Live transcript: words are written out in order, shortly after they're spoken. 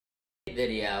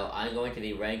Video, I'm going to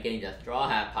be ranking the Straw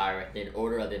Hat Pirates in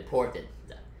order of importance.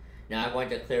 Now I'm going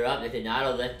to clear up, this is not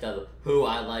a list of who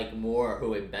I like more or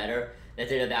who is better.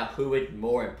 This is about who is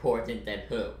more important than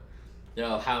who.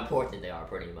 So how important they are,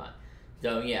 pretty much.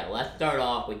 So yeah, let's start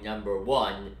off with number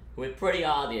 1, who is pretty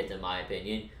obvious in my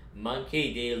opinion.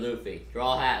 Monkey D. Luffy,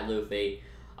 Straw Hat Luffy,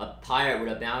 a pirate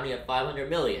with a bounty of 500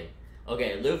 million.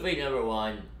 Okay, Luffy number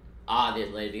 1,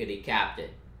 obviously because he's captain.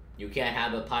 You can't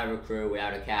have a pirate crew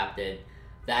without a captain.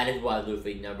 That is why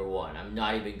Luffy number 1. I'm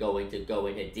not even going to go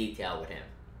into detail with him.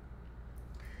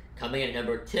 Coming in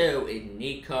number 2 is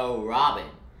Nico Robin.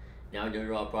 Now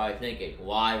you're all probably thinking,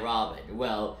 why Robin?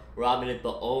 Well, Robin is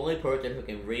the only person who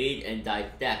can read and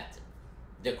dissect,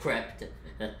 decrypt,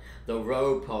 the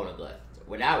road poneglyphs.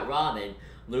 Without Robin,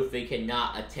 Luffy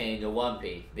cannot attain the One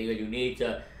Piece, because you need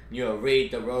to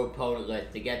read the road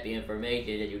poneglyphs to get the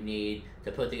information that you need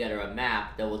to put together a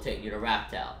map that will take you to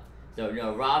Raftel. So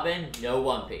no Robin, no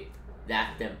One Piece.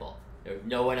 That's simple. There's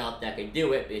no one else that can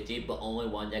do it, because she's the only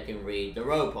one that can read the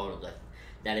road poneglyphs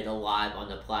that is alive on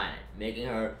the planet, making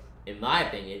her, in my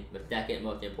opinion, the second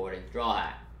most important Straw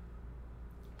Hat.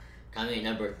 Coming in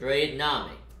number 3 is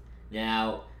Nami.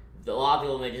 Now, a lot of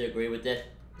people may disagree with this,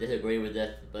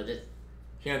 but just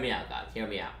hear me out, guys, hear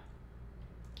me out.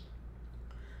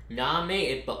 Nami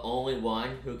is the only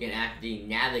one who can actually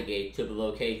navigate to the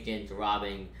locations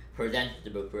Robin presents to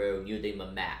the crew using the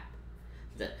map.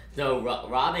 So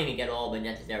Robin can get all the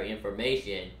necessary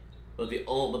information, but the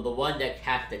one that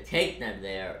has to take them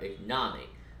there is Nami.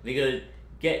 Because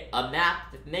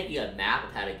making a map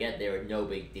of how to get there is no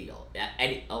big deal.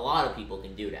 A lot of people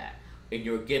can do that if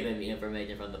you're given the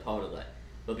information from the poneglyph.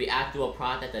 But the actual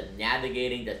process of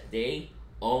navigating the sea,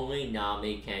 only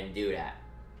Nami can do that.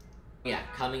 Yeah,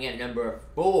 coming in at number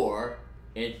 4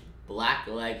 is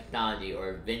Blackleg Sanji,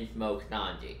 or Vinsmoke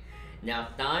Sanji. Now,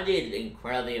 Sanji is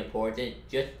incredibly important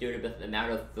just due to the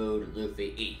amount of food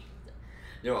Luffy eats.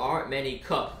 There aren't many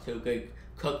cooks who could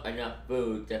cook enough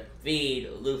food to feed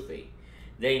Luffy.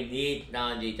 They need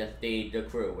Sanji to feed the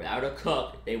crew. Without a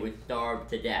cook, they would starve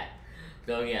to death.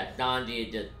 So yeah,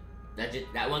 Sanji is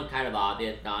that one's kind of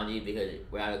obvious, Sanji, because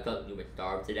without a cook, you would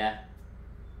starve to death.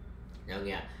 So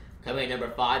yeah. Coming at number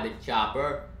 5 is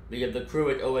Chopper, because the crew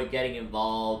is always getting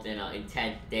involved in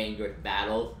intense, dangerous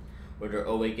battles, where they're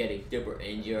always getting super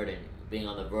injured and being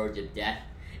on the verge of death.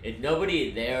 If nobody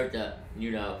is there to,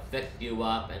 fix you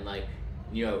up and,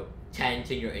 tend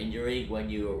to your injury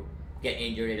when you get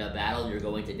injured in a battle and you're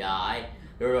going to die,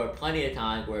 there are plenty of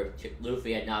times where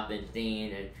Luffy had not been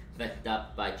seen and fixed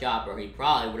up by Chopper, he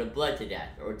probably would have bled to death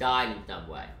or died in some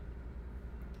way.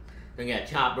 So yeah,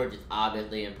 Chopper is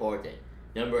obviously important.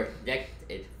 Number 6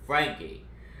 is Franky.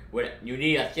 You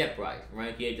need a shipwright.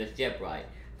 Franky is a shipwright.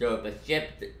 So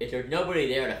if there's nobody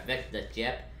there to fix the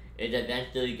ship, it's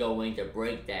eventually going to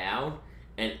break down,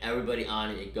 and everybody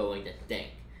on it is going to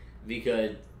sink.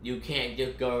 Because you can't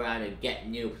just go around and get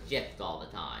new ships all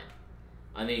the time.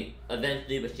 I mean,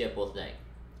 eventually the ship will sink.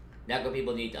 That's what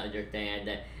people need to understand,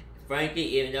 that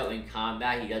Franky, even though in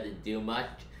combat he doesn't do much,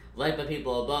 like the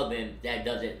people above him, that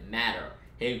doesn't matter.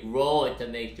 His role is to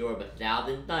make sure the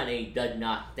Thousand Sunny does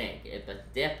not sink. If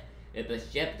a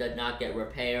ship does not get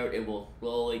repaired, it will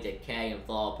slowly decay and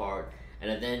fall apart, and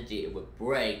eventually it would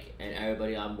break and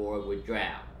everybody on board would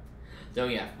drown. So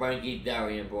yeah, Franky's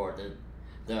very important.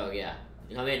 So yeah,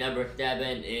 coming at number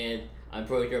 7 is, I'm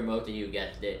pretty sure most of you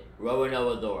guessed it,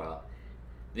 Roronoa Zoro.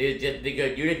 This is just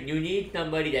because you need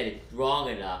somebody that is strong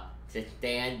enough to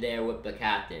stand there with the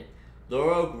captain.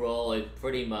 Zoro's role is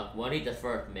pretty much, one, he's the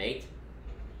first mate,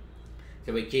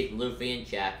 so he keeps Luffy in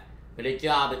check, but his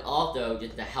job is also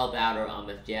just to help out her on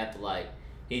the ship, like,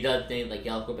 he does things like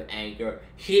help with an anchor.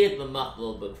 He is the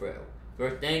muscle of the crew.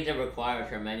 For things that require a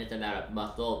tremendous amount of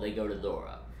muscle, they go to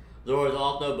Zoro. Zoro is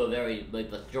also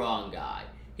the strong guy.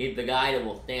 He's the guy that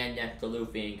will stand next to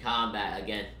Luffy in combat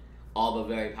against all the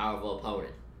very powerful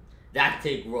opponents. That's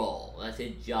his role, that's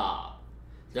his job.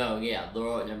 So yeah,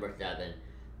 Zoro at number 7.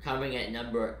 Coming at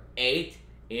number 8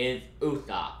 is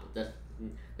Usopp, the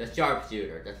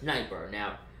sharpshooter, the sniper.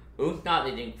 Now,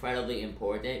 Usopp is incredibly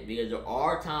important because there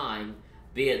are times,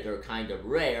 be it they're kind of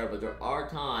rare, but there are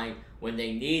times when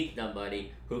they need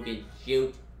somebody who can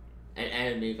shoot an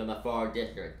enemy from a far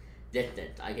distance.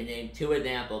 I can name 2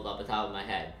 examples off the top of my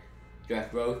head.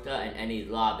 Dressrosa and Enies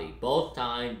Lobby. Both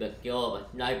times the skill of a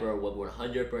sniper was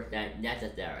 100%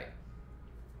 necessary.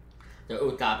 So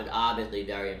Usopp is obviously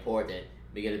very important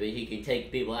because he can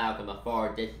take people out from a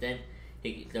far distance.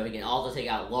 So he can also take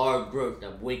out large groups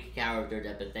of weak characters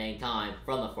at the same time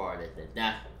from a far distance.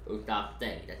 That's Usopp's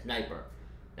thing, the sniper.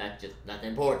 That's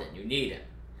important, you need him.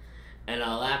 And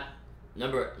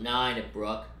number 9 is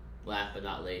Brook. last but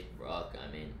not least, Brook.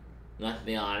 I mean, let's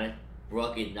be honest,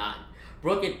 Brook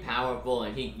is powerful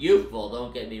and he's youthful,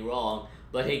 don't get me wrong,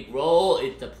 but his role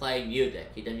is to play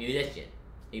music. He's a musician.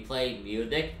 He plays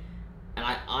music, and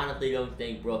I honestly don't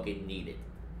think Brook is needed,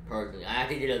 personally. I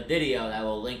actually did a video that I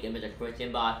will link in the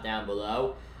description box down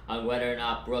below on whether or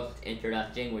not Brook's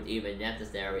introduction was even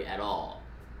necessary at all.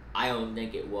 I don't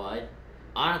think it was.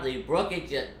 Honestly, Brook is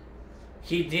just...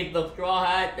 He's the Straw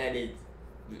Hat that is...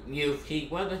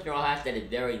 He's one of the Straw Hats that is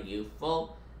very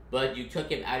useful, but you took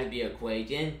him out of the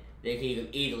equation, then he could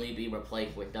easily be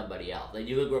replaced with somebody else. Like,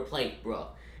 you could replace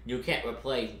Brook. You can't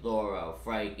replace Zoro,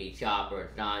 Frankie, Chopper,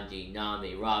 Sanji,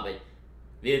 Nami, Robin.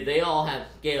 They all have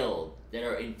skills that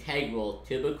are integral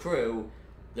to the crew.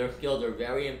 Their skills are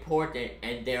very important,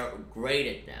 and they're great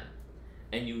at them.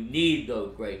 And you need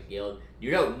those great skills.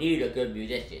 You don't need a good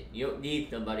musician. You don't need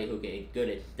somebody who is good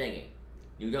at singing.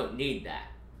 You don't need that.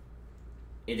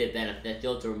 Is it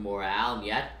beneficial to morale?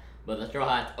 Yes, but the Straw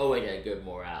Hats always had good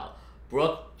morale.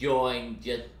 Brook joined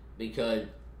just because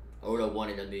Oda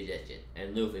wanted a musician,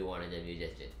 and Luffy wanted a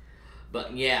musician.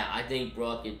 But yeah, I think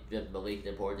Brook is just the least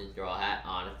important Straw Hat,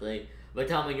 honestly. But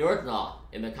tell me your thoughts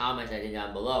in the comments section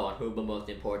down below on who the most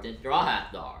important Straw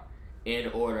Hats are. In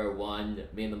order, 1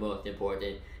 being the most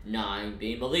important, 9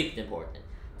 being the least important.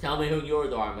 Tell me who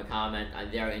yours are in the comments.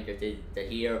 I'm very interested to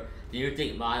hear. Do you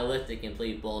think my list is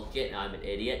complete bullshit and I'm an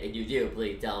idiot? If you do,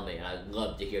 please tell me, and I'd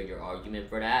love to hear your argument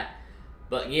for that.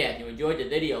 But yeah, if you enjoyed the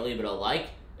video, leave it a like.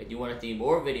 If you want to see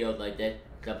more videos like this,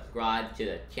 subscribe to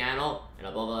the channel. And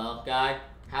above all else, guys,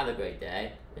 have a great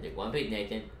day. This is One Piece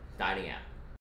Nathan, signing out.